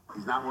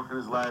He's not working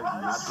his legs.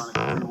 He's not trying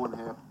to free one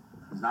hip.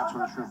 He's not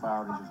trying to trip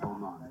out. He's just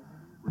holding on.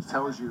 Which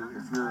tells you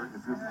if you're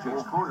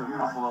Jake's corner,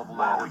 beautiful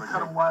overlap. We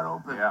cut him wide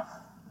open. Yeah.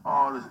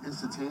 Oh, it's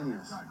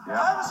instantaneous. Yeah.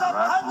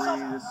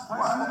 Referee, this is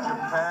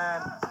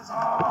Japan. This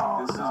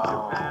is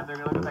Japan. They're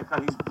going to look at that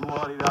cut. He's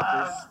bloodied up.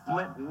 They're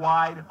split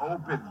wide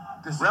open.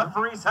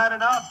 Referee's had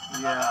enough.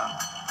 Yeah.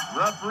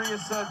 Referee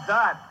has said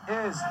that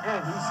is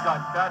it.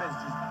 That is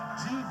just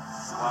deep.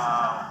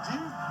 Wow.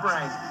 Deep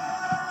brain.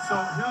 So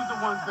here's the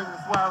one thing.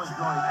 That's why I was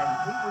going. I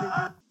hate when they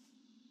do.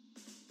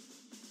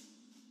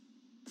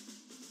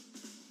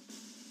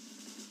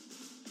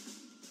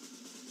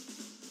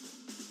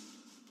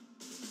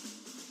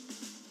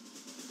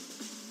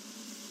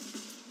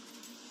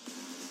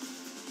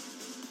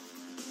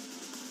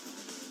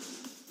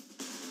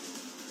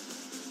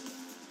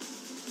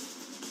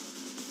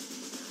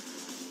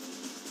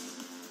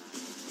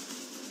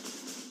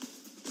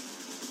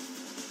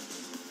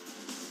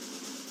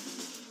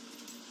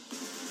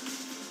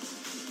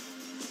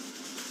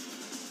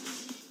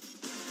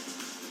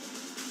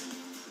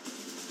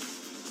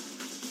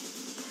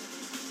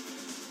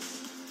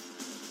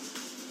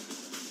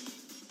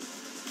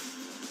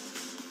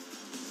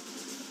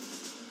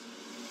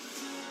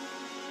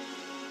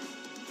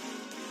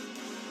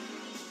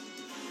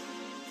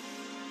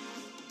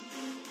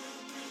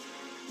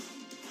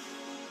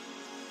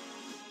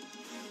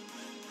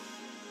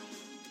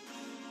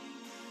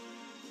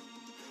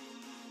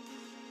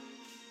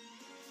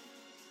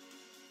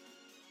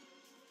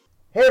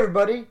 Hey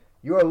everybody,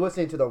 you are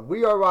listening to the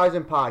We Are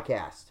Rising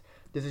podcast.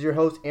 This is your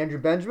host Andrew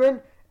Benjamin,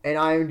 and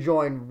I am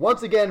joined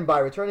once again by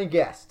returning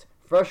guest,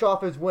 fresh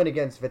off his win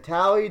against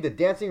Vitaly, the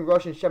Dancing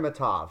Russian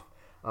Shemetov.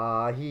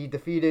 He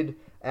defeated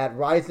at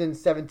Ryzen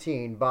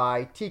 17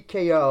 by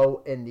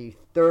TKO in the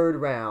third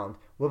round.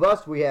 With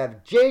us, we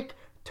have Jake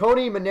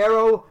Tony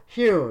Monero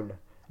Hune.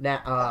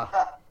 Now,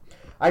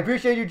 I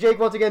appreciate you, Jake,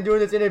 once again doing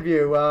this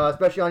interview,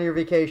 especially on your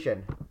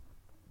vacation.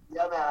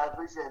 Yeah, man, I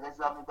appreciate it. Thanks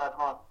for having me back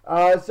on.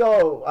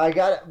 So I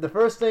got the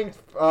first thing,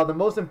 the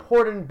most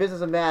important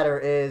business of matter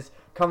is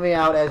coming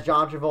out as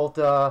John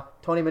Travolta,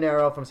 Tony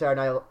Monero from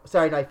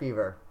Saturday Night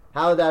Fever.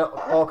 How did that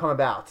all come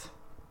about?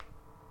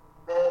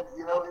 Man, it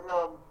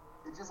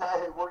just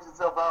it works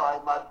itself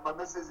out. My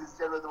missus is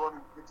generally the one who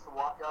picks the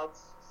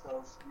walkouts,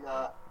 so she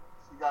got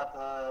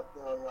the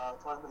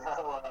Tony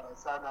Monero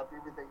Saturday Night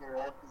Fever thing in her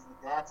head because of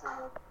the dancing,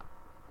 and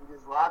we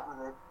just rocked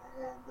with it,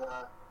 and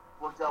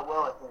worked out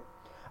well, I think.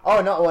 Oh,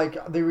 no, like,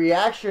 the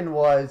reaction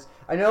was,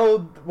 I know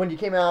when you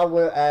came out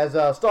as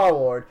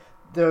Star-Lord,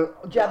 the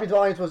Japanese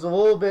audience was a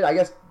little bit, I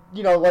guess,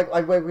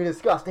 like we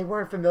discussed, they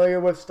weren't familiar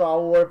with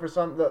Star-Lord for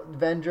the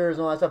Avengers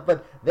and all that stuff,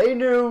 but they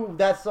knew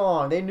that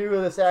song. They knew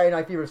the Saturday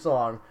Night Fever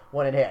song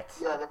when it hit.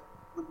 Yeah, they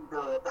couldn't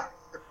do it.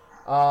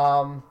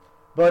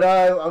 But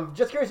I'm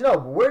just curious to know,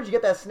 where did you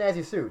get that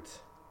snazzy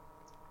suit?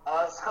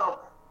 So,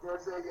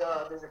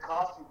 there's a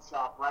costume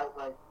shop, right,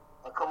 like,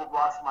 a couple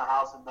blocks from my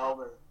house in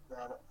Melbourne,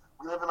 that...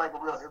 We live in like a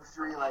real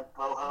hipstery, like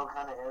boho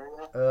kind of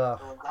area. So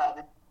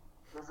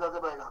there's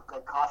nothing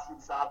like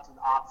costume shops and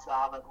op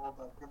shop, like old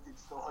like vintage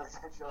stores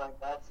and shit like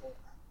that. So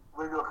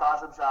we went to a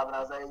costume shop and I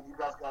was like, "Hey, you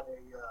guys got a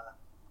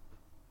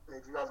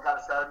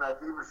Saturday Night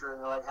Fever shirt?"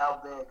 And they're like, "How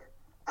big?"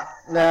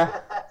 Nah.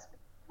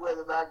 Went in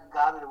the back and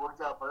got it. It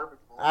worked out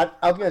perfect. I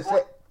was gonna say.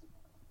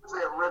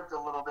 It ripped a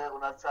little bit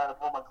when I was trying to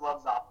pull my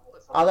gloves off.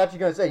 So, I was actually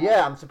gonna say,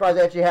 yeah, I'm surprised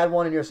they actually had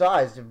one in your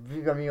size. I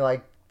mean,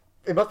 like.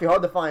 It must be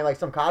hard to find like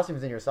some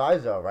costumes in your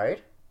size, though,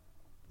 right?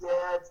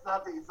 Yeah, it's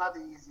not the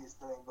easiest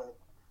thing, but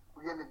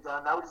we're getting it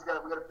done. Now we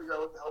gotta figure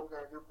out what the hell we're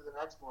gonna do for the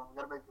next one.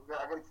 I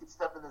gotta keep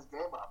stepping this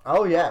game up.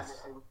 Oh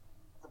yes. It's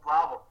the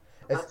problem.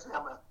 Eventually,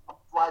 I'm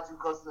fly too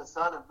close to the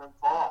sun and then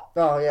fall.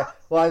 Oh yeah.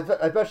 Well, I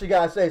especially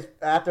gotta say,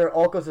 after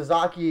Ulko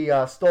Sasaki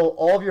stole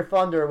all of your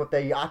thunder with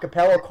the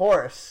acapella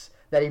chorus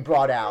that he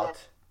brought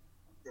out.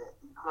 Yeah,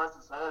 he crushed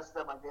it. So I gotta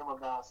step my game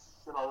up now.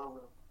 Shit all over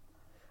him.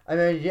 I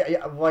mean,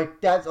 yeah,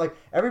 like that's like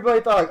everybody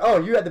thought like, oh,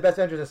 you had the best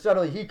entrance, and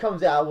suddenly he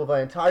comes out with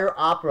an entire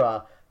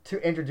opera to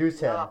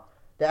introduce him. Yeah.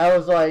 That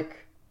was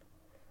like,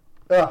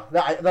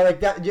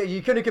 that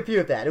you couldn't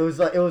compute that. It was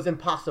like it was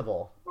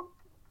impossible.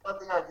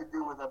 Nothing I could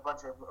do with an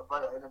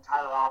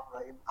entire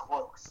opera in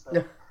cloaks. So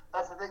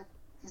that's the thing.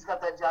 He's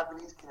got that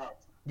Japanese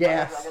connect.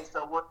 Yes. I can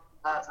start working.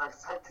 That's how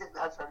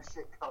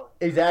shit going.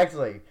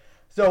 Exactly.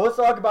 So let's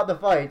talk about the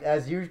fight,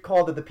 as you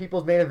called it, the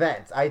people's main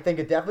event. I think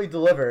it definitely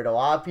delivered. A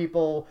lot of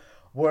people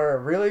were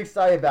really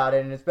excited about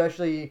it, and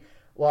especially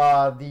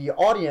the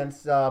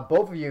audience,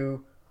 both of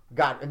you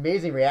got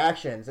amazing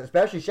reactions,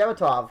 especially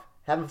Shemetov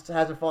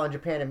hasn't fought in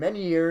Japan in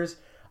many years.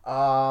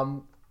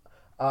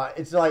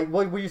 It's like,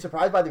 were you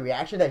surprised by the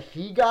reaction that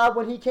he got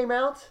when he came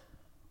out?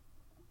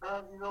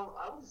 Man,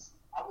 I was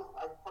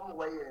from the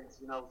weigh-ins,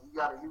 he was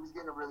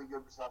getting a really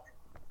good reception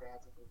from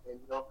fans.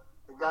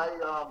 The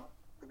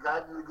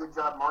guy did a good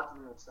job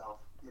marketing himself.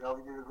 He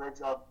did a great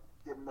job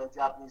getting the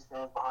Japanese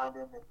fans behind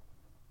him and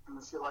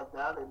doing shit like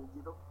that, and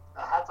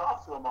hats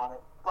off to him on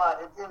it.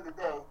 But at the end of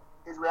the day,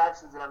 his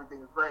reactions and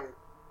everything are great.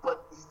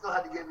 But he still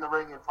had to get in the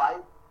ring and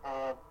fight,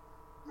 and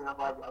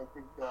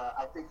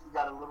I think he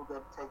got a little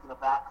bit taken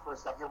aback for a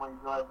second when he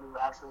realized we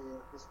were actually in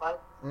a fist fight.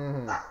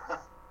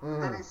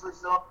 Then he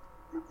switched off.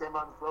 You came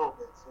on the throw a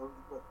bit, so it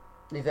was good.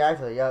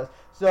 Exactly, yes.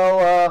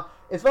 So,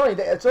 it's funny,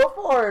 so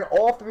far in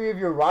all three of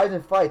your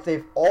Rizin fights,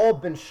 they've all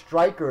been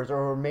strikers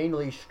or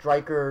mainly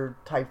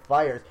striker-type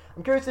fighters.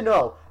 I'm curious to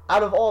know,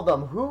 out of all of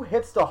them, who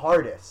hits the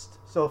hardest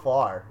so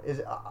far?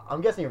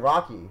 I'm guessing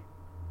Rocky.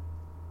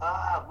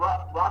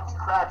 Rocky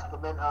cracks,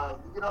 but then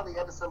you get on the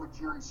end of some of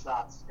Jiri's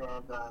shots,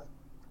 and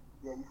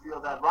you feel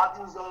that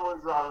Rocky was the only one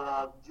to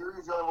draw. Jiri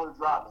was the only one to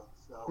drop it,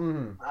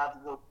 so I have to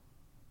go.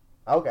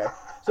 Okay,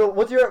 so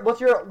what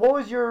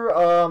was your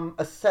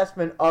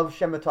assessment of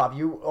Shemetov?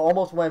 You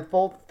almost went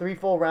three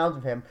full rounds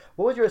of him.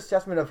 What was your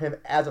assessment of him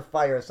as a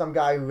fighter? Some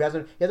guy who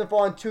hasn't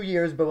fought in 2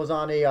 years, but was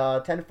on a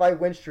 10-fight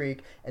win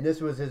streak, and this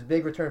was his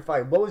big return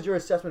fight. What was your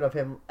assessment of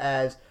him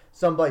as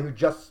somebody who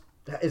just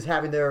is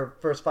having their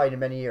first fight in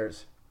many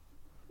years?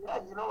 Yeah,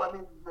 I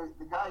mean,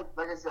 the guy,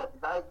 like I said,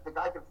 the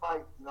guy can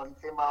fight. He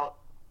came out,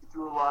 he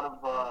threw a lot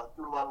of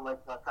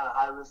like kind of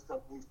high risk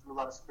stuff. He threw a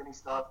lot of spinny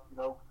stuff.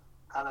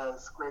 Kind of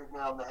scraped me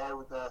on the head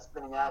with the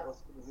spinning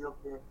heel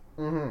kick.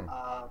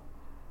 I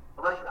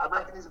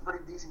reckon he's a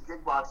pretty decent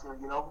kickboxer.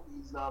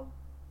 He's the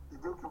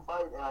dude can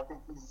fight, and I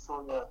think he's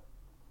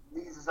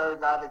he's the sort of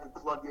guy that can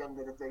plug in.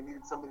 That if they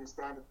needed somebody to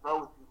stand and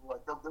throw with people,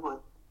 like they'll do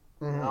it.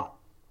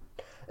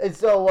 And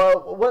so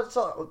let's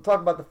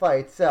talk about the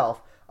fight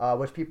itself,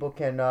 which people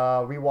can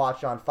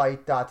rewatch on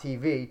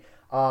Fight.tv.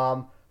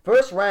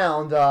 First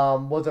round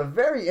was a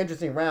very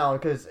interesting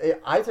round because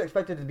I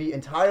expected it to be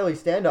entirely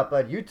stand up,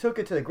 but you took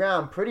it to the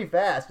ground pretty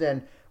fast,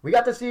 and we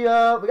got to see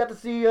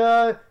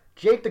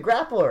Jake the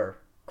Grappler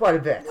quite a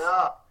bit.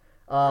 Yeah.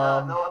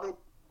 No, I mean, it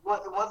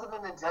wasn't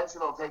an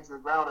intentional take to the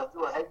ground. I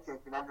threw a head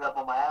kick and ended up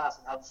on my ass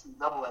and had to shoot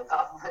double leg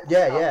off of it.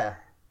 Yeah.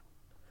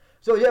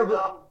 So yeah.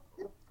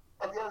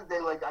 At the end of the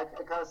day, like I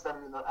kind of said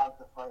it at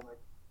the fight, like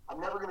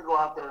I'm never gonna go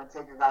out there and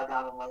take a guy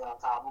down and lay on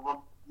top of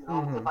him.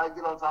 If I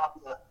get on top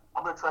of you,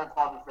 I'm going to try and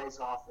claw your face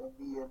off and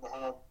be in the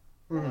head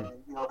and,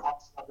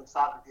 pop up and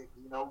soccer kick,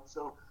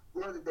 So,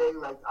 at the end of the day,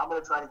 like, I'm going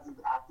to try to keep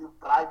it active.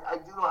 But I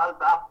do know how to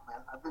grapple,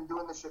 man. I've been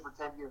doing this shit for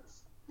 10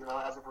 years,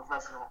 as a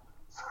professional.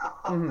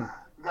 So, you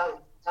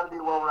got to be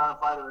a well-rounded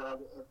fighter at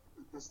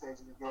this stage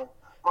of the game.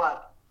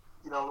 But,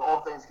 all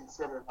things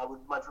considered, I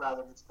would much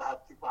rather just have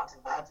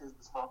kickboxing matches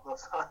with small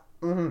gloves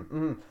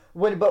on.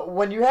 But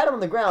when you had him on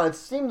the ground, it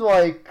seemed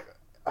like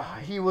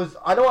he was,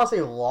 I don't want to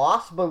say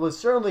lost, but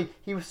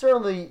he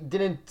certainly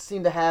didn't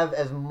seem to have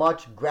as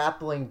much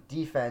grappling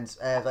defense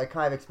as I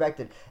kind of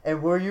expected.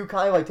 And were you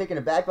kind of like taken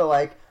aback by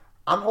like,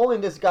 I'm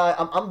holding this guy,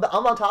 I'm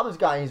on top of this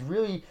guy, and he's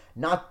really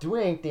not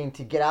doing anything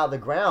to get out of the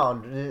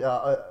ground.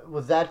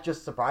 Was that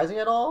just surprising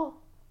at all?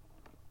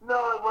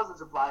 No, it wasn't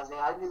surprising.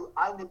 I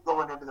knew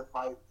going into the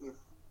fight, if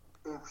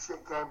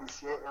shit came to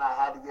shit and I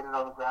had to get it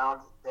on the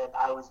ground, that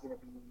I was going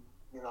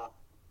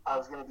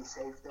to be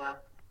safe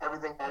there.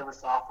 Everything I ever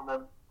saw from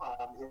him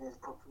in his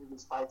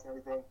previous fights and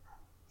everything,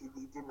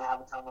 he didn't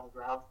have a ton on the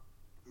ground.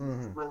 He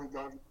was really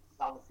dangerous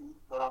on the feet,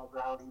 but on the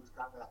ground he was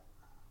kind of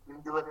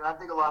didn't do it. And I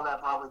think a lot of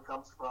that probably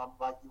comes from,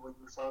 like what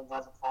you were saying, he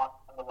hasn't fought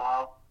in a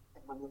while.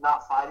 And when you're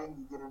not fighting,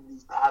 you get into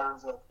these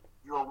patterns of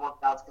your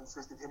workouts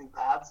consistent hitting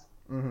pads.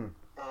 And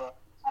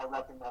I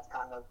reckon that's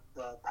kind of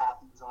the path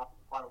he was on for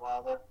quite a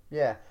while there.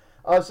 Yeah.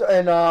 I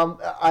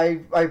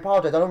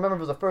apologize. I don't remember if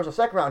it was the first or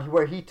second round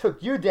where he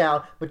took you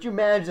down, but you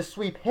managed to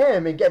sweep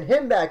him and get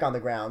him back on the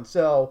ground.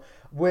 So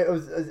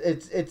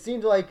it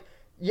seemed like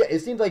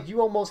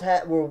you almost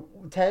were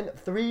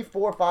 3,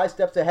 4, 5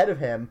 steps ahead of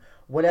him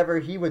whenever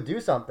he would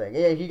do something.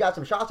 Yeah, he got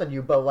some shots on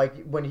you, but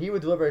like when he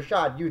would deliver a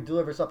shot, you would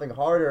deliver something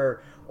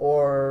harder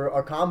or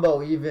a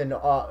combo, even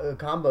a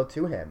combo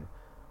to him.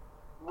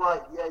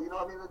 Right, yeah, I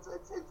mean,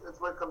 it's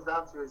what it comes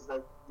down to is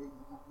like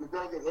you're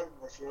gonna get hit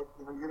in this shit.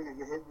 You're gonna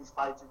get hit in these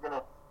fights. You're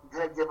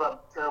gonna give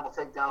up terrible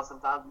takedowns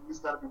sometimes. You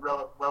just gotta be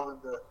willing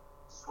to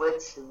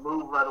switch and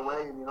move right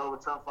away and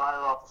return fire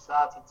off the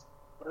shots.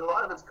 And a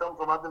lot of it's come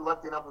from I've been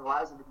lucky enough in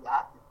Rizin to be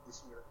active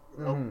this year.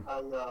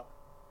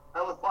 I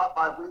only fought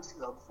 5 weeks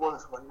ago before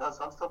this one.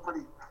 So I'm still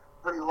pretty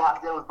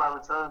locked in with my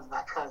returns and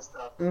that kind of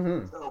stuff.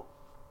 So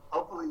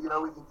hopefully we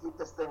can keep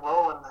this thing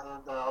rolling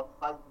and I'll be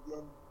fighting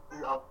again.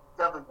 I'll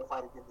definitely go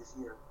fight again this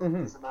year. It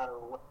doesn't matter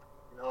what.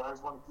 I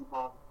just want to keep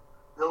on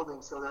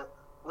building so that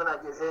when I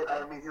get hit,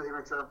 I immediately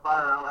return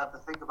fire. I don't have to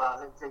think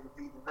about it, take a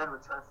beat, and then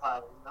return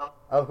fire.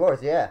 Of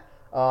course, yeah.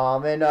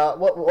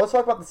 Let's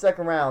talk about the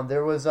second round.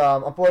 There was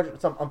some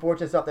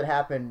unfortunate stuff that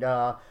happened.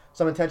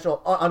 Some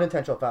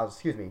unintentional fouls.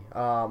 Excuse me.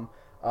 And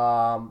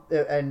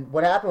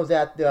what happened was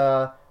that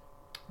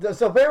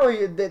so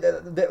apparently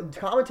the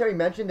commentary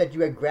mentioned that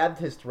you had grabbed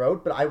his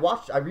throat, but I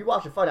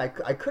rewatched the fight.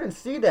 I couldn't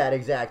see that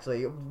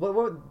exactly.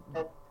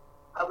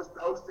 I was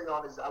posting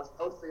on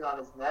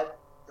his neck,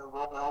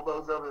 rolling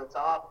elbows over the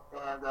top,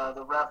 and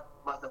the ref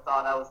must have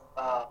thought I was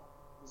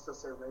you still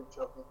say rape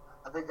choking.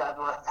 I think the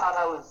ref thought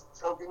I was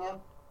choking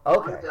him.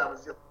 Okay. I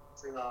was just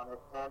posting on it,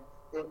 and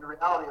in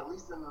reality, at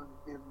least in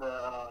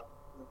the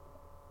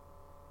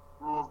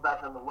rules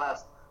back in the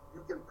West,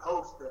 you can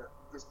post there.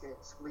 just can't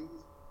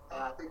squeeze.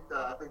 And I think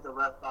the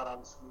ref thought I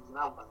was squeezing.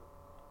 I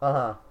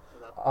wasn't.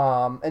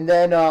 And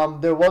then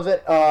there was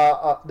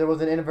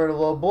an inverted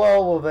low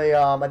blow of a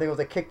I think it was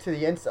a kick to the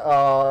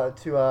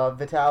to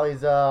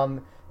Vitaly's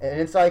an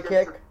inside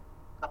kick.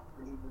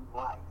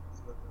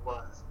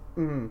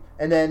 Mm-hmm.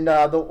 And then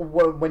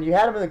when you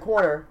had him in the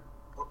corner.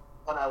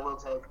 But I will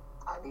take.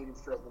 I needed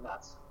straight in the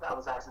nuts. That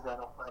was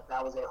accidental, but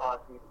that was a hard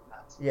knee in the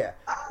nuts. Yeah.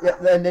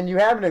 And then you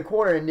had him in the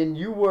corner, and then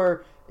you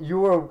were. It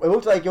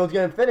looked like it was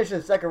going to finish in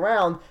the second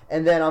round,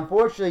 and then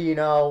unfortunately,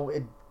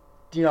 it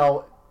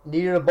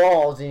needed the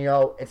balls. And,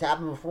 it's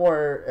happened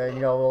before.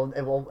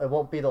 It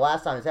won't be the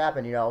last time it's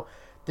happened.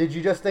 Did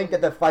you just think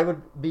that the fight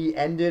would be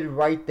ended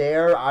right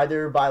there,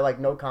 either by like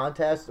no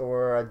contest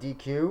or a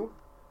DQ?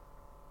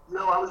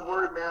 I was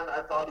worried, man.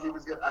 I thought he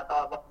was good. I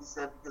thought, like you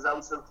said, because I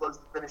was so close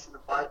to finishing the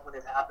fight when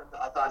it happened,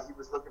 I thought he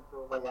was looking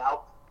for a way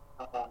out.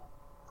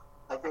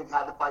 I think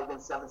had the fight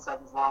been 7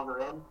 seconds longer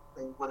in,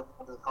 they would have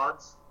gone to the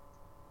cards.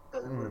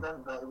 It would have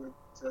been, but it would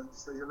have been a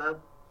decision there.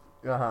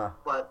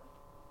 But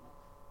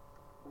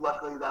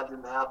luckily that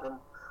didn't happen.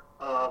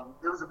 It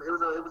was a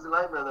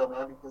nightmare though,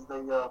 man, because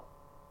they,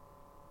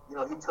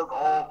 he took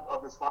all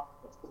of his fight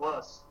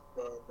plus,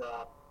 and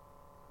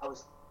I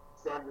was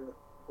standing in the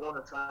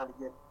corner trying to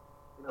get.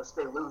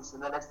 Stay loose,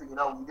 and then next thing you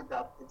know, you get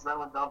that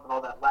adrenaline dump and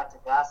all that lactic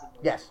acid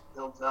that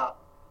builds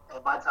up.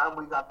 And by the time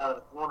we got out of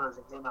the corners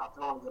and came out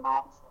throwing them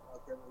off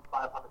like they were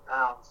 500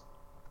 pounds,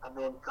 and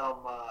then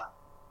come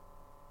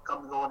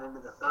going into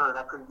the third,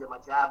 I couldn't get my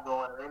jab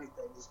going or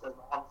anything just because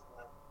my arms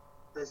were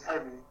this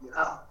heavy,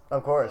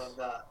 Of course.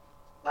 And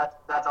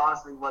that's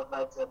honestly what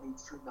led to me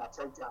shooting that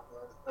takedown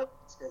there.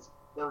 Because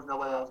there was no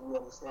way I was going to be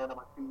able to stand on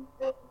my feet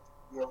and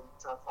be able to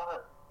turn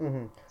fire.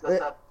 Mm-hmm.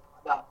 Just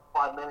about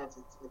 5 minutes,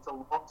 it's a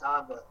long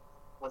time, but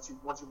once your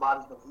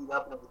body's been heat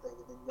up and everything,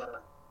 and then you gotta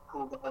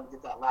cool down and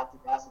get that lactic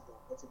acid going.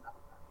 That's enough.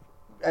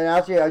 And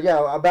actually,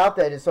 about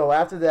that. So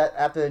after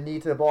the knee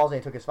to the balls,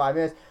 and he took his 5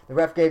 minutes, the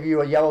ref gave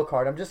you a yellow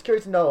card. I'm just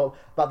curious to know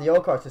about the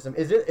yellow card system.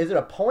 Is it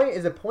a point?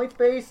 Is it points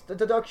based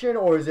deduction,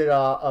 or is it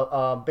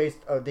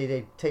based?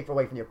 They take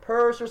away from your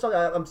purse or something?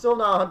 I'm still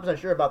not 100%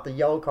 sure about the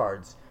yellow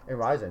cards in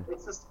Rizin.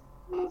 It's the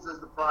rules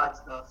as the pride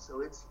stuff. So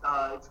it's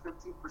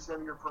 15%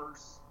 of your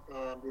purse.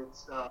 And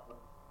it's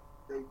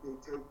they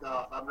take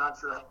off. I'm not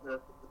sure how their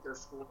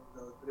scoring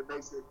goes, but it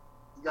makes it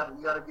you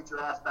gotta get your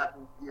ass back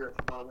in gear if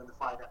you want to win the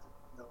fight.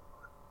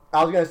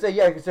 I was gonna say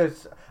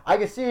because I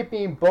can see it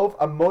being both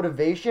a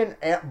motivation,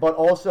 but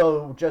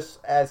also just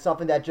as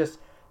something that just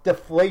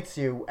deflates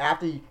you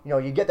after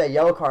you get that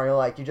yellow card.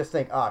 And you just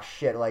think, oh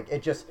shit, like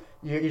it just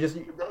you just.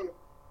 At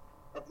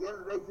the end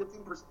of the day,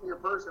 15% of your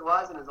purse in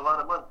Rizin is a lot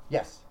of money.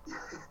 Yes.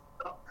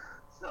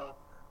 So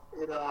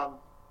it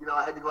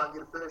I had to go out and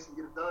get a finish and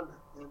get it done,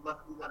 and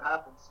luckily that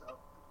happened. So.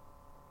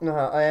 The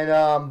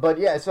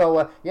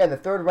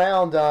third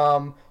round,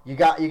 you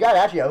got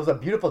actually it was a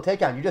beautiful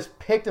takedown. You just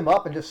picked him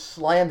up and just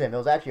slammed him. It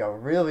was actually a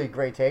really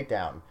great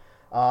takedown.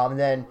 And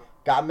then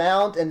got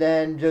mount, and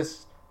then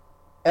just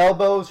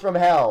elbows from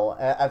hell,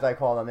 as I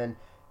call them, and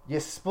you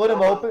split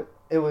him open.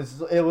 It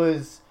was,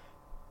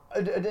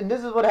 and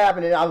this is what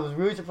happened. And I was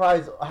really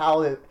surprised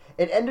how it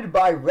ended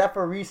by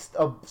referee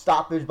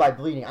stoppage by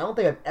bleeding. I don't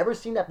think I've ever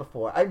seen that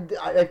before. I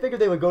figured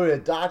they would go to the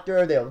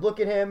doctor, they would look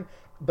at him,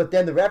 but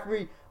then the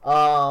referee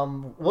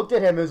looked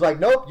at him and was like,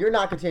 nope, you're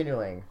not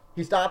continuing.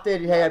 He stopped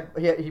it.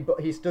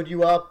 He stood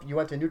you up. You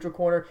went to neutral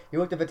corner. He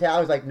looked at Vitaly. He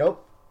was like,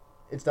 nope,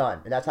 it's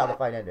done. And that's how the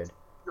fight ended.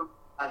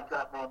 Man,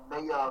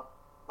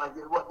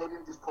 they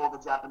didn't just pull the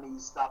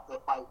Japanese, stop the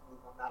fight on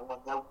that one.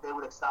 They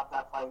would have stopped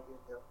that fight.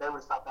 They would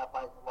have stopped that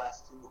fight in the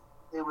West too.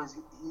 It was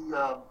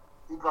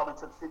he probably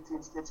took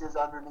 15 stitches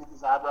underneath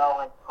his eyebrow,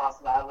 like across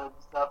the eyelid and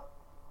stuff.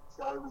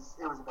 So it was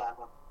a bad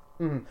one.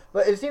 Mm-hmm.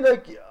 But it seemed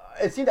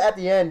at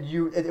the end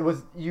you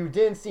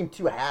didn't seem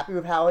too happy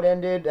with how it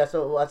ended. That's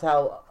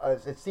how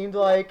it seemed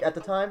like at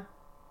the time.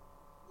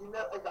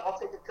 I'll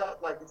take a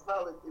cut. Like it's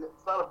not a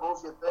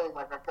bullshit thing.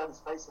 Like I cut his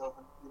face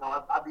open.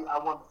 I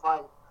won the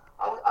fight.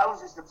 I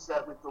was just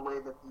upset with the way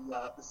that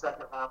the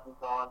second round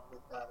went on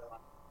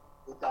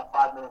with that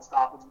 5 minute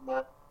stoppage in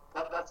there.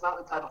 That's not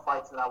the type of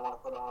fights that I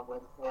want to put on where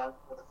the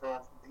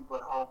fans and people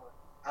at home are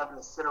having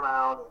to sit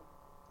around and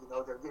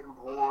they're getting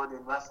bored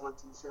and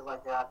restless and shit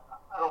like that.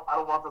 I don't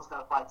want those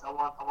kind of fights. I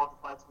want the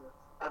fights where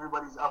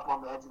everybody's up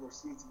on the edge of their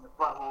seats and their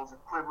buttholes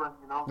are quivering.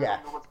 They don't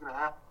know what's going to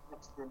happen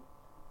next. And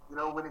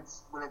when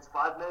it's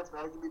 5 minutes,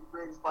 man, it can be the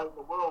greatest fight in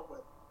the world.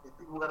 But if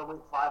people got to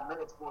wait 5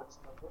 minutes for it,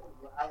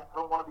 I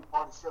don't want to be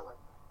part of shit like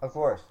that. Of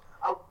course.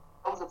 I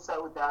was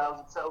upset with that. I was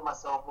upset with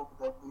myself with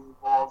the bleeding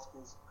balls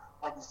because,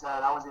 like you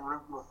said, I was en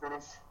route to a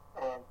finish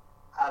and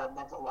had a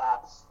mental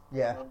lapse.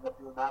 Yeah. And ended up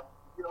doing that.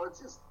 It's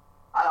just.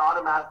 I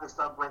automatically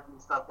started breaking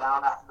stuff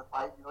down after the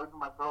fight. Even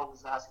my girl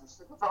was asking me,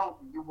 she's like, what's wrong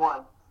with you? You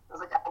won. I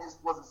was like, I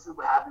just wasn't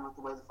super happy with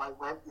the way the fight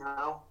went,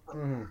 But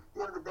at the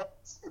end of the day,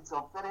 it's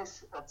a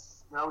finish.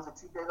 It's, it was a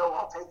TKO.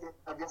 I'll take it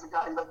against a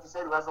guy, like you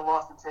said, who hasn't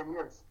lost in 10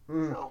 years.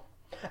 So,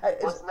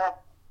 what's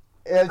that?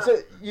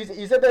 So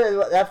you said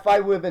that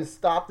fight would have been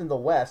stopped in the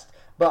West,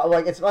 but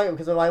it's funny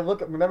because when I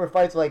remember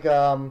fights like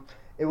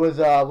it was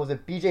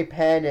it BJ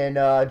Penn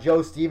and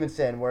Joe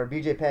Stevenson, where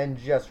BJ Penn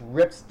just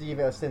ripped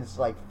Stevenson's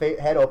like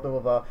head open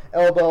with a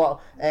elbow,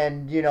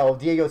 and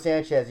Diego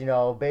Sanchez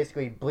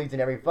basically bleeds in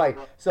every fight.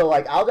 So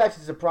like I was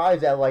actually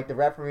surprised that like the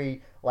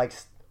referee like.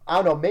 I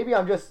don't know. Maybe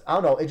I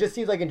don't know. It just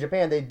seems like in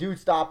Japan they do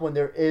stop when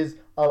there is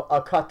a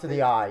cut to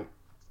the eye.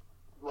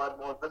 Blood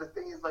more, but the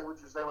thing is, like what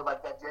you're saying with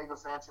like that Diego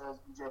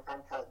Sanchez, BJ Penn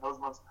cut, those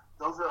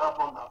are up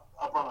on the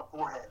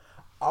forehead.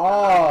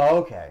 Oh,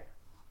 okay.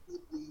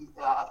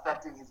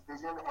 Affecting his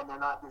vision, and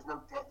there's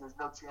no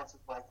chance of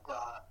like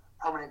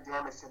permanent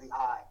damage to the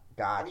eye.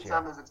 Gotcha.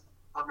 Anytime there's a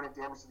permanent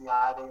damage to the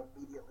eye, they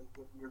immediately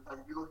give you. Like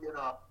if you look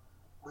at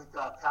with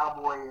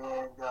Cowboy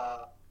and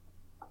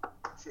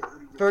who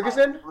did he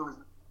Ferguson.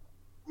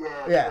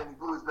 Yeah. And he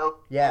blew his nose.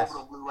 Yes.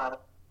 Blew out of.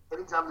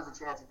 Anytime there's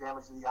a chance of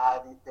damage to the eye,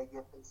 they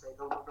say,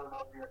 no,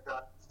 you're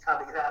done. It's time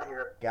to get out of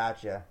here.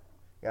 Gotcha.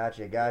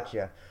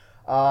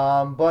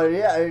 But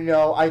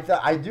yeah,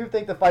 I do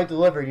think the fight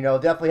delivered.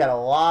 Definitely had a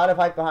lot of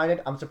hype behind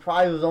it. I'm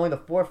surprised it was only the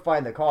fourth fight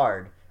in the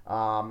card.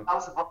 I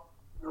was surprised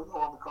it was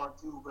on the card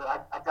too, but I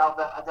doubt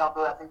that.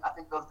 I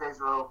think those days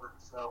are over.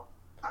 So.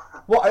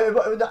 Well,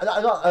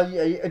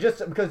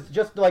 just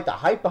because like the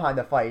hype behind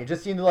the fight, it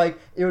just seemed like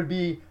it would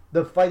be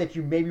the fight that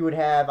you maybe would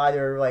have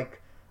either like.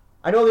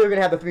 I know they were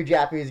gonna have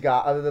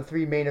the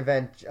three main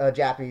event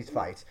Japanese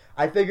fights.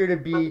 I figured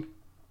it'd be.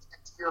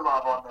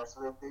 Kirillov on there,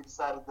 so they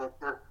decided that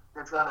they're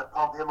trying to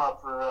pump him up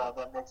for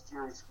that next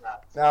Fury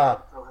scrap.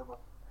 So throw him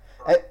up.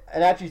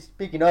 And actually,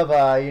 speaking of,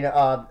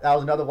 that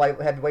was another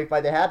heavyweight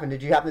fight that happened.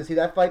 Did you happen to see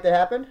that fight that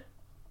happened?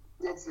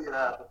 I did see it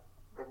happen.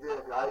 I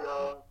did.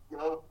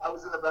 I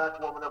was in the back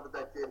warming up with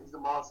that kid. He's a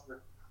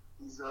monster.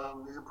 He's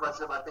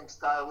impressive. I think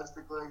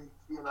stylistically,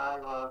 he and I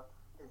are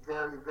a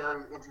very,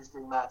 very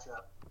interesting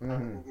matchup.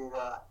 Mm-hmm.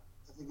 I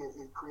think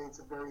it creates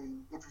a very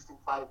interesting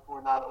fight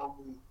for not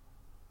only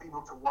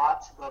people to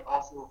watch, but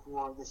also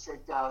for the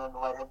shakedown in the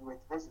light heavyweight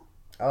division.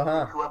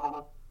 Whoever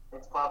wins,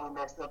 it's probably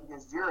next up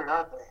against Jerry,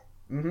 aren't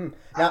they? Mm-hmm.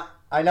 Now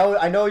I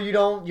know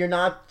you're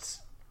not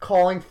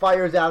calling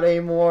fighters out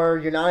anymore.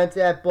 You're not into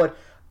that, but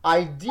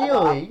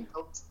ideally,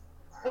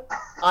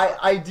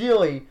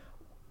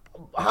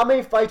 how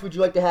many fights would you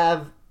like to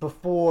have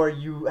before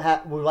you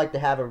would like to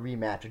have a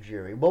rematch of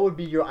Jerry? What would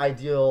be your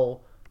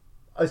ideal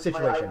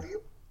situation?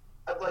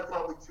 I'd like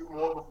probably 2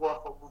 more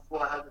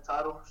before I have the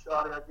title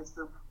shot against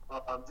him. I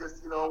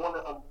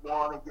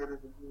want to get in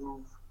the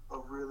groove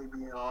of really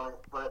being on it.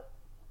 But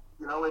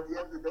at the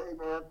end of the day,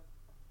 man,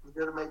 I'm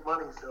here to make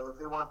money. So if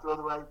they want to throw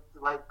the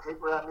right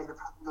paper at me to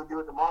go do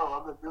it tomorrow,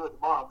 I'm going to do it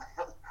tomorrow,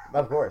 man.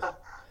 Of course.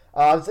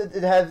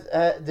 Did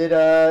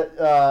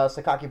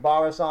Sakaki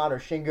Barasan or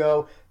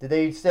Shingo, did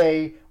they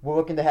say we're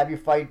looking to have you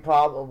fight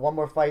one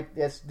more fight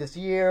this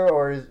year,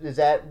 or is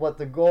that what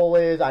the goal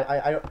is?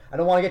 I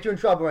don't want to get you in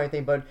trouble or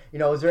anything, but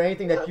is there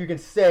anything that you can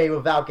say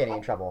without getting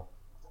in trouble?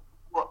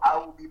 Well, I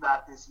will be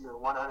back this year,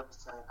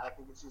 100%. I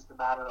think it's just a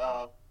matter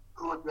of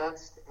who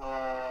against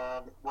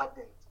and what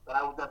date. But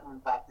I will definitely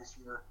be back this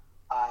year.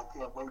 I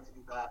can't wait to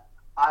be back.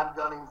 I'm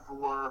gunning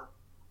for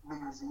New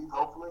Year's Eve,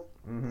 hopefully.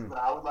 Mm-hmm. That's what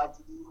I would like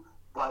to do.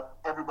 But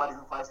everybody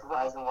who fights for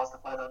Ryzen wants to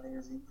fight on New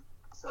Year's Eve.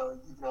 So,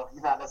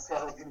 you're not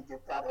necessarily going to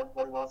get that.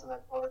 Everybody wants on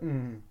that card.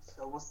 Mm-hmm.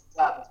 So we'll see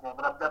what happens, man.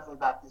 But I'm definitely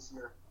back this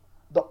year.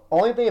 The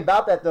only thing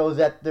about that, though, is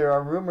that there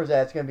are rumors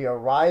that it's going to be a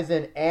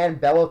Ryzen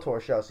and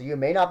Bellator show. So you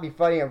may not be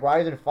fighting a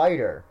Ryzen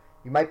fighter.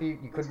 You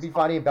could be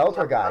fighting a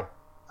Bellator guy.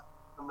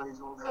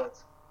 Somebody's old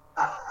heads.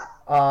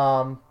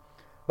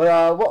 But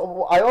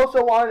I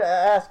also wanted to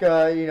ask,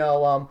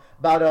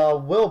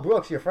 about Will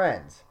Brooks, your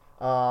friends.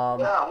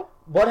 Yeah.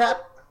 What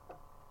happened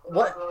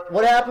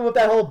with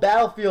that whole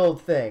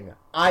Battlefield thing?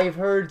 I've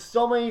heard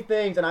so many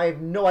things, and I have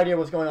no idea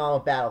what's going on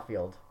with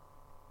Battlefield.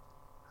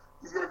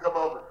 He's gonna come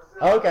over.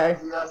 Okay.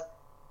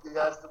 He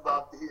asked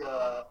about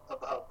Battlefield.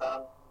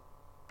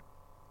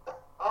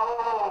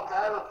 Oh,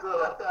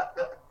 Battlefield.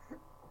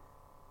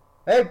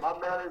 Hey. My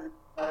manager,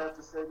 I have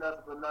to say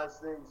nothing but nice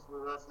things for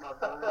the rest of my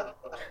career.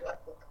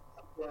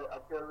 I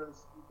can't really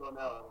speak on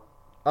that one.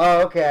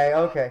 Oh, okay.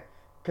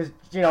 Because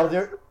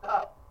there.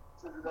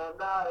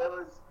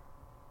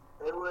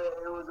 It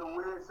was a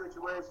weird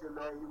situation,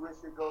 man. You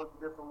wish it goes a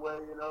different way.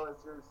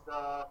 It's just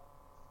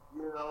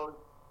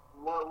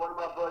one of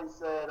my buddies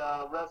said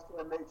refs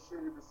can't make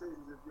shitty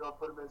decisions if you don't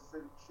put them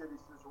in shitty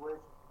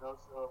situations. So.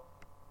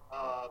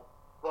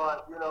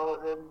 But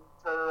then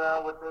turn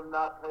around with them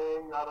not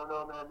paying. I don't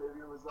know, man. Maybe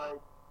it was like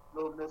a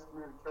little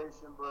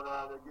miscommunication, but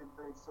they're getting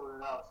things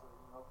sorted out. So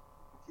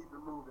keep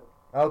it moving.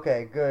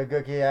 Okay,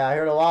 good. Yeah, I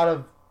heard a lot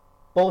of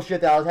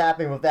bullshit that was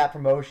happening with that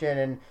promotion,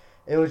 and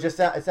it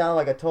sounded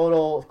like a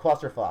total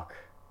clusterfuck.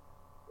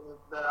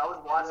 I was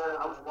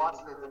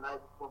watching it the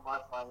night before my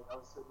fight. I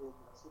was sitting in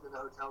the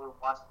hotel room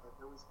watching it.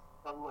 There was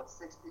probably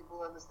 6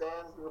 people in the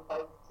stands who were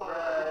fighting.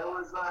 Yeah, it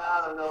was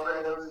I don't know,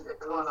 man. It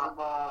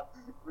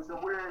was a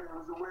weird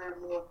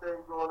little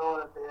thing going on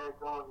that they had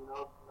going.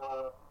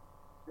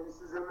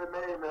 This is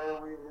MMA,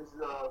 man. This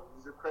is a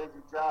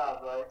crazy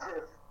job, right?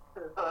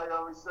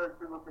 Only certain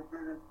people can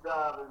do this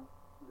job, and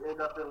you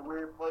end up in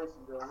weird places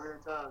at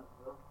weird times,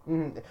 you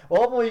know?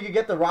 Well, hopefully you can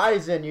get the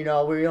rise in,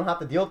 where you don't have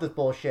to deal with this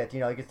bullshit.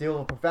 You can deal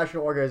with a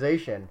professional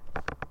organization.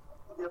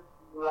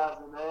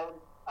 Rising, man.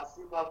 I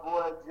see my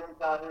boy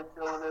Jake out here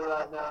killing it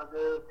right now,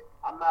 dude.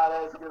 I'm not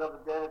as good of a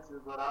dancer,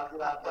 but I'll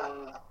get out there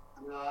and,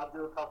 I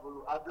do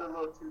a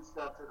little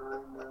two-step to the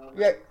ring, man.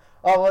 Yeah.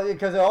 Oh, well,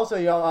 because also,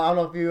 I don't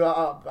know if you,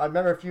 I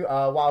remember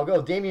a while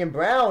ago, Damian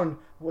Brown,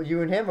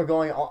 you and him were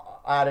going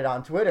at it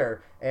on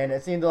Twitter, and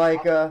it seemed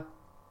like, it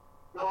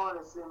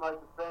seemed like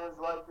the fans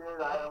liked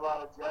it. I had a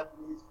lot of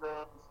Japanese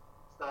fans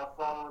start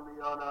following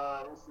me on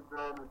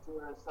Instagram and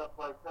Twitter and stuff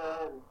like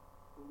that, and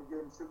we're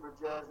getting super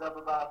jazzed up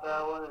about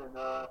that one, and,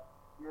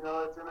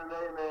 it's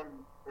MMA, man.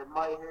 It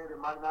might hit, it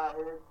might not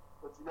hit,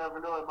 but you never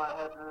know, it might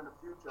happen in the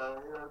future.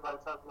 I hear everybody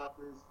talking about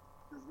this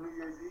New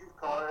Year's Eve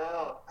card.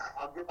 Hell,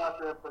 I'll get out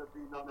there and put a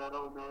beating on that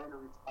old man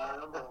and retire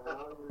him.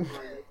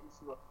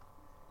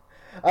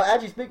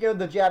 Actually, speaking of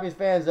the Japanese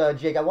fans,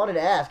 Jake, I wanted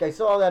to ask. I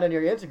saw that on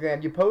your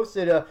Instagram. You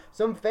posted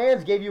some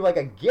fans gave you like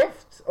a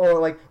gift, or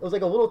like it was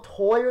like a little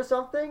toy or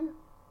something.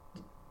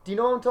 Do you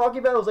know what I'm talking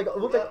about? It was like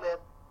man.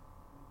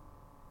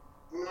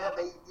 Yeah,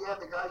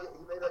 the guy, he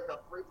made like a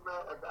fridge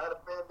magnet. I had a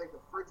fan make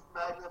a fridge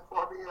magnet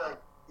for me. Like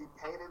he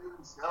painted it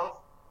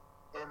himself,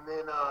 and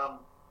then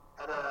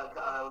had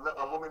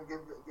a woman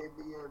give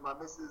me and my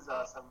missus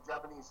some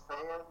Japanese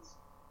fans.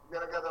 And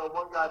then I got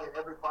one guy that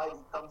every fight he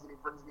comes and he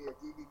brings me a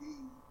DVD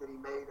that he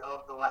made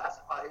of the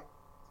last fight.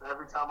 So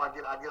every time I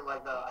get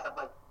like I have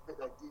like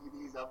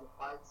DVDs of the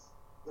fights.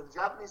 Yeah, the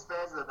Japanese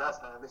fans are the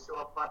best, man. They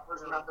show up. My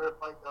first one out there to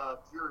fight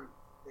Fury.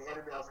 They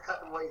handed me. I was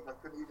cutting weight and I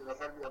couldn't eat it. They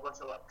handed me a bunch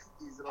of like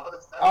cookies and all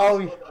this stuff. Oh,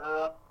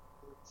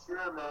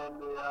 sure, man.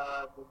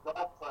 The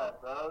golf clap,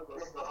 bro.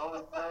 That's the only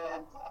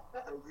thing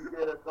that you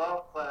get a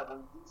golf clap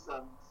and do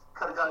something.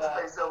 Cut a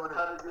guy's face over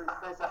there.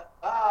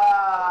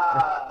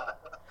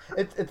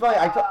 It's funny.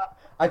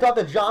 I talked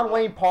to John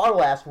Wayne Parr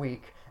last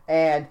week,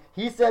 and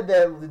he said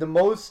that the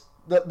most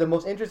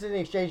interesting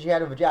exchange he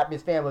had with a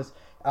Japanese fan was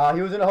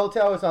he was in a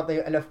hotel or something,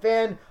 and a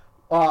fan.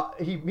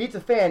 He meets a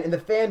fan, and the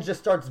fan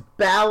just starts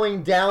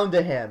bowing down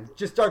to him.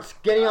 Just starts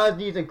getting on his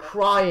knees and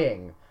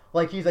crying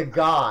like he's a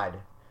god.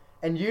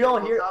 And you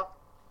don't hear...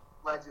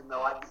 Legend,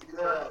 though. He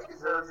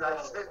deserves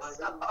that shit.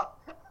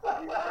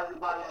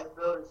 Everybody in the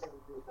building should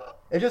do that.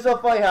 It's just so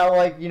funny how,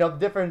 like,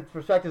 different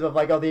perspectives of,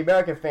 like, the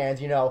American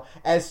fans,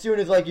 as soon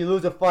as, like, you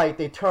lose a fight,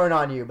 they turn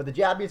on you. But the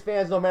Japanese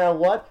fans, no matter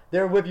what,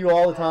 they're with you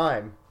all the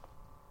time.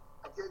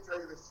 I can't tell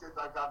you the shit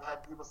like I've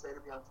had people say to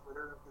me on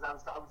Twitter,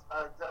 because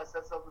I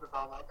said something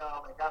about like,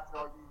 after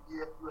all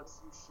you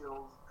UFC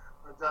shills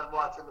are done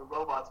watching the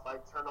robots fight,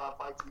 turn on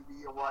Fight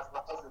TV and watch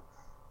Rising,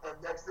 and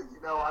next thing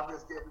you know, I'm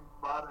just getting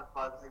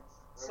modified.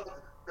 So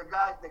the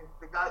guy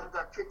who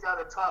got kicked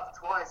out of Top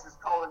twice is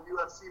calling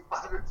UFC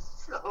fighters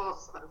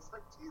shows, and it's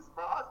like, jeez,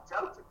 bro, I was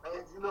joking,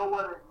 man. You know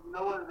what it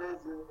is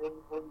in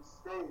the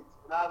States,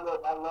 and I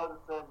love the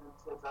fans in the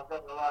States. I've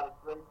got a lot of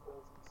great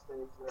fans in the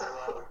States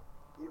that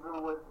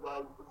even with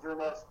like during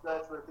that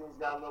stretch where things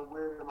got a little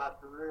weird in my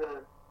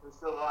career, there's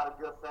still a lot of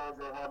good fans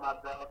that have my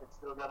back and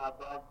still got my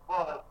back.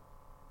 But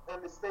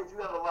in the States,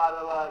 you have a lot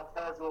of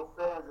casual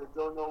fans that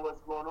don't know what's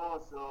going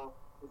on, so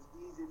it's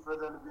easy for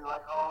them to be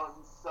like, "Oh,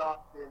 you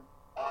sucked," and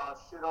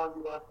shit on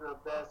you after a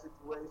bad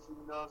situation,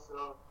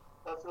 So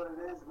that's what it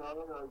is, man.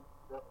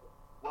 Like,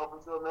 welcome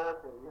to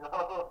America,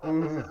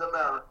 This is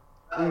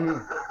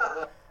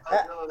America.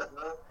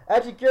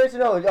 Actually, curious to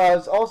know.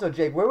 Also,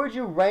 Jake, where would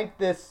you rank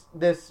this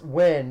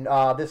win,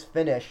 this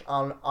finish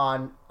on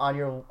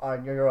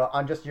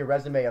just your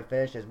resume of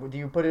finishes? Do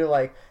you put it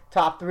like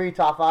top 3,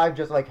 top 5,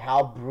 just like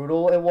how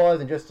brutal it was,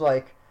 and just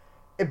like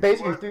it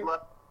basically? It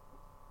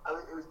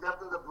was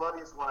definitely the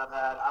bloodiest one I've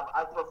had.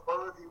 I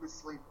prefer if he was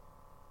sleeping,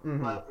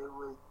 but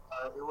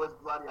it was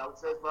bloody. I would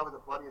say it's probably the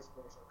bloodiest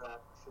finish I've had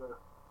for sure.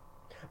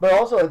 But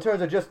also in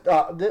terms of just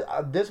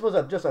this was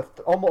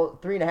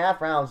almost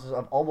 3.5 rounds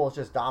of almost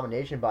just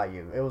domination by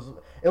you. It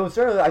was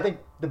certainly, I think,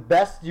 the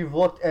best you've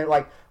looked at.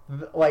 Like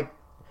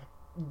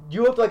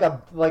you looked like a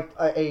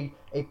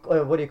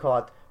what do you call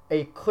it?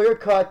 A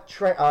clear-cut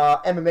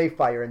MMA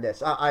fighter in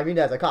this. I mean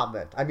that as a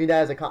compliment.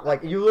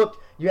 Like you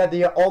had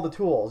all the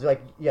tools.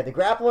 Like you had the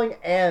grappling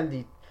and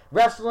the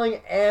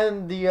wrestling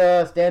and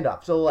the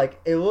stand-up. So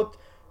like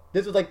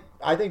this was like,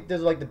 I think this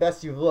is like the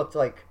best you've looked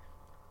like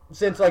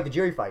since like the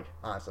Jiri fight,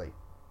 honestly.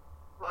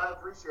 Well, I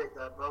appreciate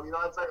that, bro.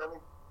 It's like,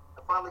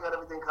 I finally got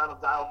everything kind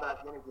of dialed back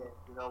in again.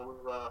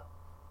 We're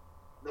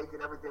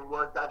making everything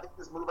work. I think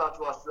this move out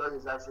to Australia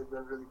has actually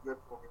been really good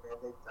for me,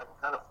 man. I can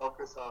kind of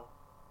focus on,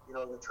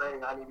 the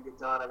training I need to get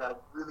done. I got a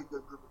really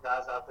good group of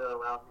guys out there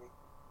around me.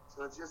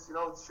 So it's just,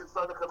 shit's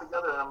starting to come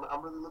together, and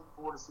I'm really looking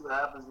forward to see what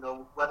happens,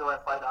 whether I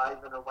fight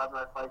Ivan or whether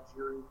I fight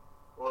Jiri,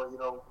 or,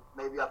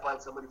 maybe I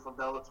fight somebody from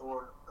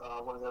Bellator,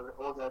 one of the other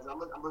old guys. I'm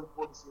looking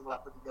forward to seeing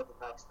what I put together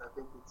next. I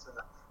think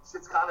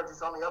shit's kind of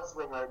just on the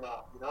upswing right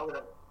now,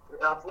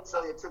 And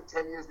unfortunately, it took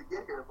 10 years to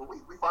get here, but we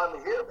finally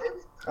here,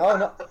 baby. Oh,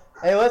 no.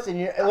 Hey,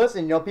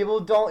 listen, people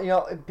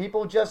don't,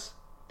 people just,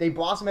 they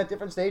blossom at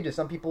different stages.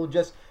 Some people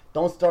just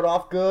don't start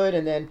off good,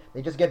 and then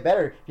they just get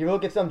better. If you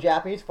look at some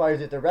Japanese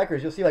fighters at their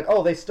records, you'll see like,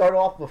 oh, they start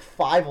off with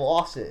 5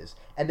 losses,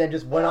 and then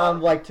just went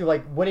on like to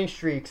like winning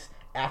streaks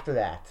after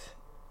that.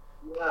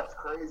 Yeah, it's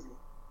crazy.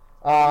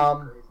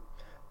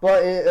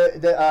 But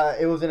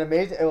it was an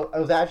amazing. It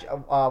was actually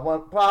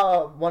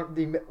one of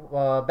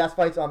the best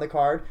fights on the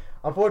card.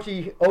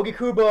 Unfortunately, Ogi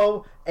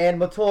Kubo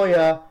and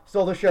Matoya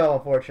stole the show.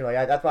 Unfortunately,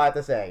 that's what I have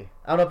to say.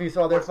 I don't know if you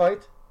saw their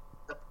fight.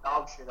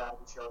 Dog shit out of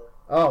each other.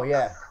 Oh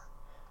yeah.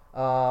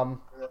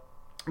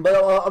 But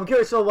I'm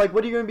curious. So, like,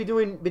 what are you going to be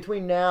doing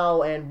between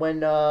now and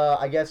when?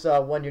 I guess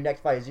when your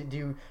next fight is.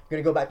 You're going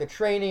to go back to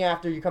training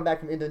after you come back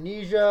from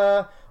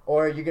Indonesia,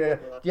 or do you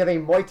have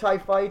any Muay Thai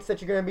fights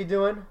that you're going to be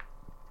doing?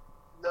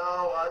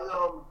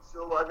 No,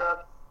 so I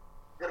got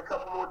a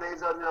couple more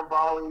days out here in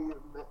Bali. We're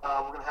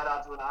gonna head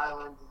out to an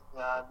island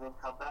and then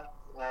come back.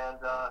 And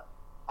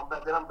I'm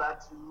back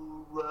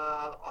to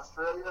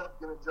Australia.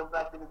 Gonna jump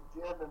back into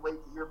the gym and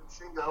wait to hear from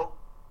Shingo.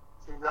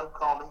 Shingo,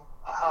 call me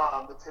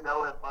to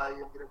know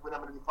when I'm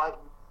gonna be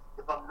fighting.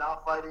 If I'm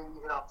not fighting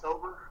in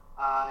October,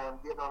 I am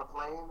getting on a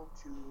plane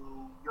to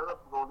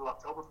Europe. I'm going to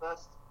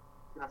Oktoberfest.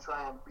 Gonna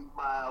try and beat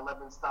my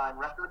 11-Stein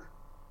record.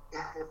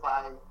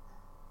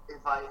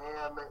 If I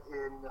am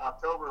in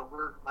October,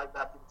 we're right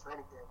back in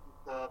training camp.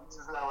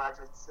 Mrs. and I were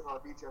actually sitting on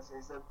the beach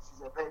yesterday. She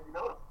said, "Babe, if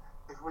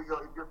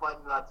you're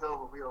fighting in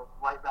October, we are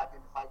right back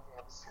into fight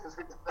camp as soon as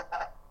we get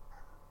back."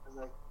 I was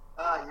like,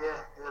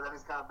 yeah, that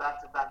is kind of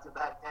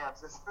back-to-back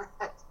camps, isn't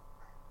it?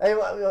 Hey,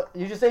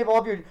 you just save all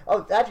of your.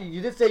 Oh, actually,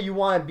 you did say you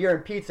wanted beer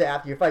and pizza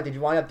after your fight. Did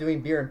you wind up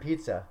doing beer and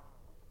pizza?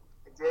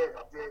 I did.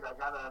 I've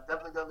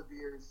definitely done the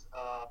beers.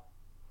 I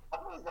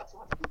don't really got too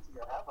much pizza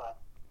yet, have I?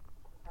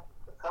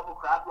 Couple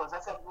crap ones.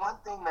 That's that one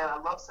thing, man. I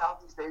love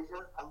Southeast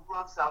Asia,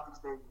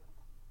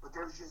 but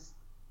there's just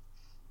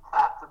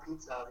crap for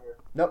pizza out here.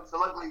 Nope. So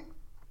luckily,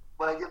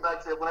 when I get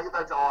back to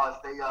Oz,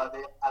 they have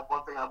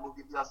one thing I will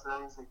give the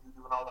Australians. They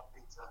do all that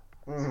pizza.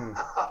 Mm.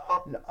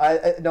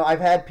 No, I've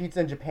had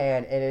pizza in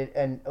Japan,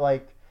 and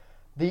like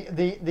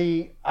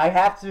the I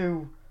have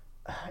to.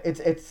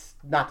 It's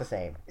not the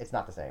same. It's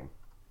not the same.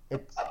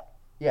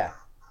 Yeah.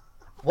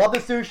 Love the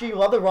sushi,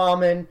 love the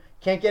ramen.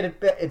 Can't get it.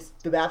 It's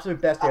the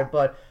absolute best there,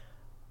 but.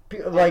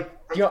 Like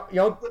they do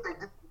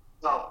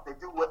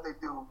what they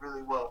do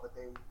really well, but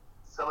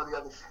some of the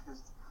other shit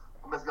is.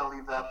 I'm just gonna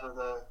leave that for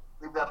the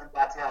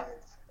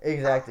Italians.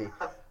 Exactly.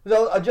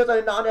 So just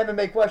a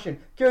non-MMA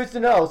question. Curious to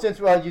know, since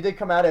you did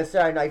come out as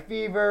Saturday Night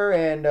Fever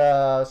and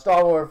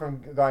Star Wars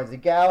from Guardians of the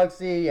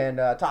Galaxy and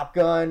Top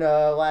Gun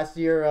last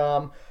year.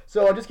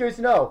 So I'm just curious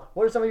to know,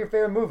 what are some of your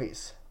favorite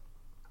movies?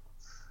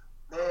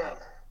 Man,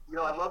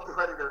 I love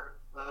Predator.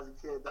 When I was a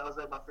kid, that was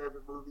like my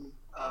favorite movie.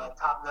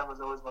 Top Gun was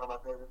always one of my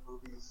favorite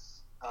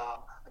movies. I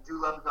do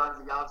love the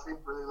Guardians of the Galaxy.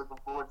 Really looking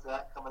forward to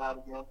that coming out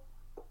again.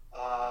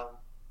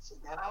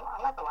 Man,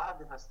 I like a lot of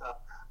different stuff.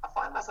 I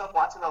find myself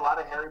watching a lot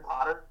of Harry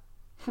Potter.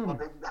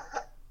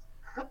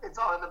 It's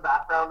on in the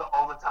background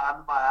all the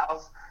time in my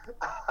house.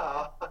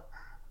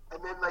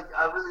 And then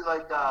I really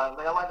like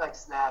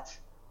Snatch.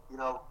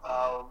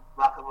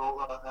 Rock and Roll,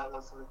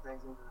 those sort of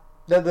things.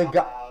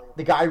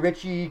 The Guy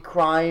Ritchie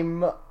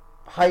crime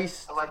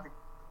heist. I like the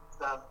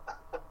stuff.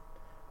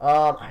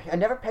 I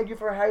never pegged you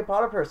for a Harry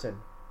Potter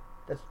person.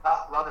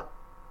 Love it.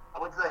 I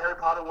went to the Harry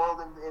Potter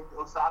world in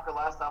Osaka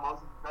last time. I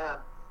was a fan.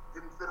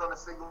 Didn't fit on a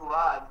single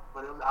ride,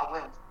 but I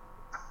went.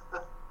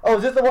 Oh,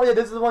 is this the one? Yeah,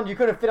 this is the one you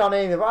couldn't fit on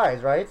any of the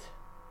rides, right?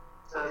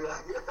 Yeah.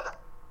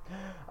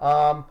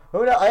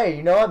 Who knows? Hey,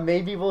 you know what?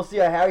 Maybe we'll see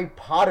a Harry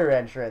Potter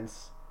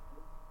entrance.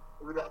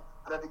 I'd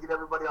have to get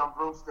everybody on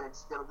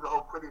broomsticks. Get the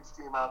whole Quidditch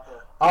team out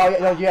there. Oh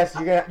yeah, yes.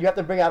 You have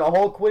to bring out a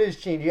whole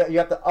Quidditch team.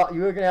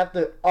 You're gonna have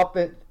to up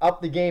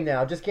the game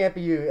now. It just can't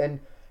be you.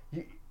 And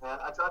man,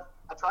 I tried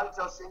to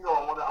tell Shingo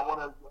I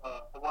want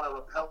to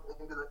repel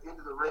into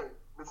the ring,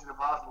 Mission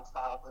Impossible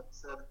style, but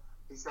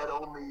he said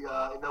only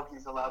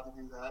Inoki's allowed to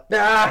do that.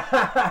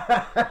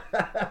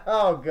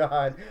 Oh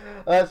God,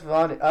 that's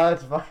funny.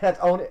 That's funny. That's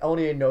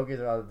only Inoki's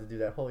allowed to do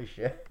that. Holy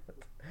shit.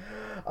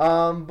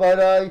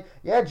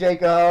 Yeah,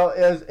 Jake,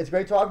 it's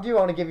great talking to you.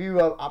 I want to give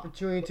you an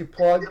opportunity to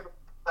plug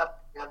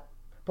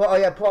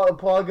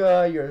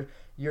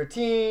your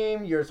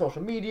team, your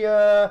social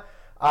media.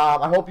 I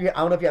don't know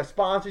if you have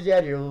sponsors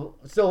yet. You're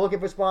still looking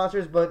for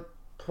sponsors, but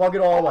plug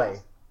it all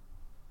away.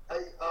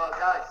 Hey,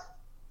 guys,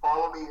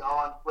 follow me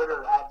on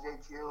Twitter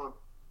 @JQ.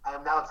 I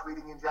am now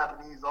tweeting in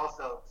Japanese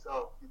also,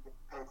 so you can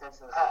pay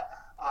attention to that.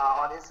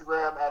 On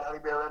Instagram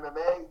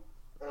 @HoneyBearMMA.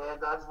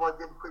 And I just want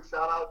to give a quick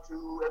shout out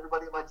to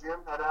everybody at my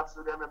gym at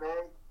Absolute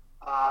MMA,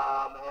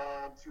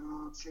 and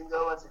to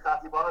Shingo and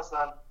Sakaki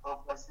Barasan.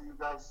 Hope I see you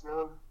guys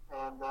soon.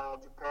 And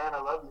Japan,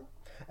 I love you.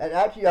 And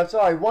actually, I'm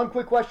sorry, one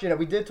quick question.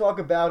 We did talk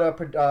about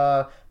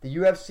the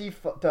UFC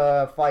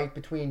fight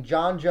between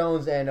John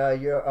Jones and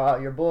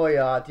your boy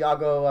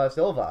Thiago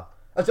Silva.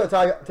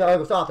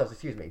 Thiago Santos,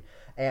 excuse me.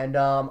 And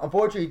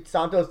unfortunately,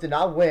 Santos did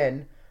not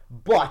win,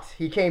 but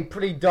he came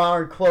pretty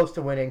darn close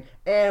to winning,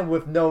 and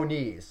with no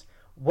knees.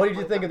 What did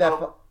you think of that?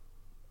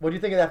 What do you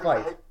think of that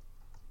fight?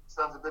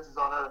 Sons of bitches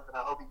on earth, and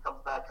I hope he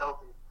comes back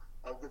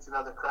gets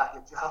another crack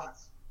at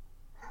Jones.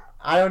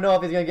 I don't know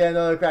if he's gonna get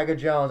another crack at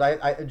Jones.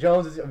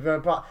 Jones is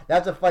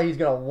that's a fight he's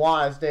gonna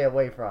want to stay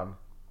away from.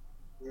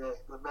 Yeah,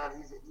 but man,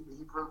 he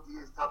proved he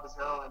is tough as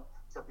hell, and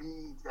to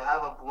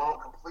have a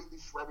completely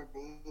shredded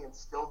knee and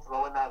still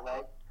throwing that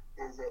leg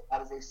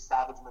that is a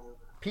savage maneuver.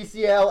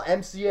 PCL,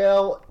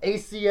 MCL,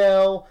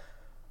 ACL.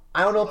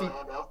 I don't know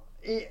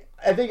if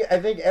I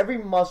think every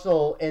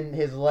muscle in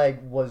his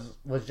leg was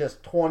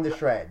just torn to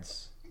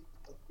shreds.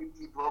 I think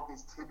he broke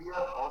his tibia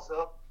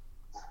also.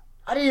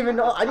 I didn't even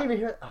know. I didn't even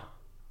hear.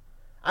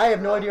 I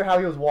have no idea how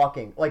he was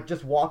walking. Like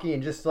just walking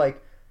and just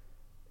like.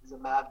 He's a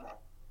madman.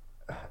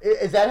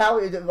 Is that how?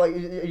 Like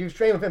you've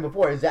trained with him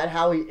before? Is that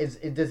how he is?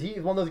 Does he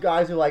one of those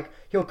guys who like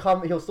he'll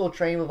still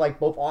train with like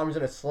both arms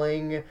in a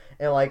sling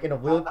and like in a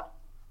wheel?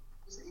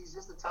 He's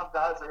just a tough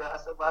guy. It's like I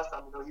said last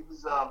time.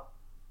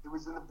 He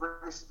was in the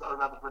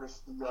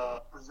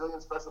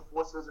Brazilian Special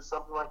Forces or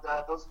something like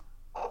that.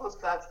 All those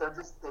cats,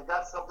 they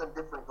got something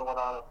different going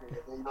on up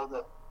here.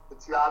 The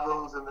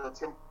Thiagos and the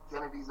Tim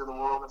Kennedys of the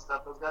world and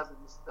stuff. Those guys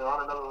they're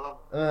on another level.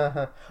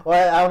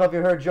 Well, I don't know if you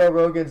heard Joe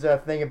Rogan's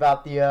thing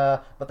about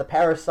the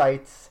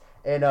parasites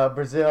in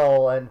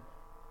Brazil and.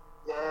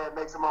 Yeah, it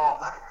makes them all.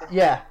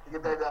 Yeah.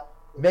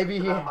 Maybe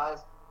Thiago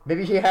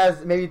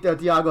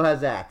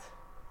has that.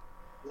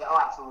 Yeah, oh,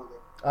 absolutely.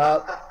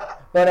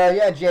 But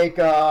yeah, Jake.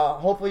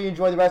 Hopefully you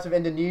enjoy the rest of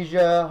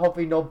Indonesia.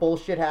 Hopefully no more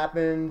bullshit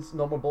happens.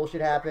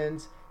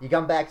 You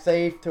come back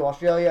safe to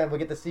Australia, and we'll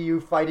get to see you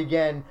fight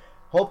again.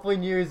 Hopefully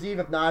New Year's Eve,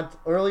 if not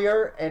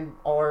earlier,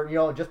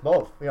 or just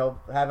both.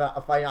 Have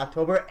a fight in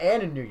October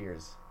and in New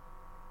Year's.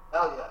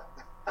 Hell yeah.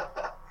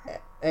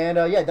 And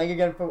yeah, thank you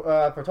again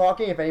for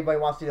talking. If anybody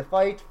wants to see the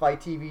fight,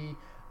 fight.tv,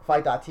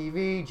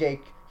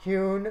 Jake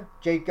Hune,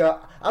 Jake. I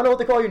don't know what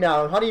to call you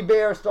now. Honey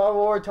Bear, Star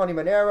Wars, Tony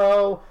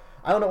Monero.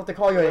 I don't know what to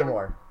call you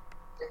anymore.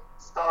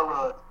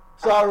 Star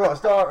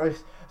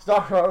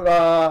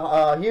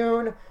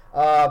Hune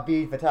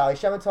beat Vitaly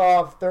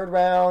Shemetov, third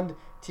round.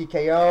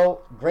 TKO,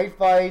 great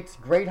fight,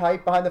 great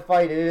hype behind the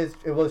fight.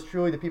 It was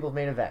truly the people's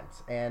main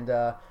event, and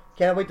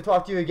can't wait to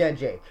talk to you again,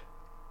 Jake.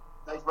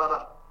 Thanks,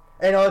 brother.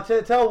 And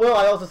tell Will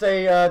I also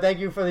say thank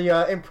you for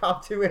the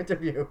impromptu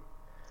interview.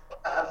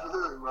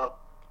 Absolutely, bro.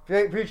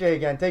 Appreciate it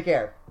again. Take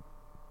care.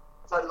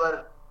 Talk to you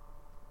later.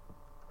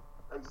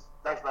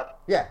 Thanks, man.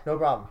 Yeah, no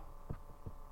problem.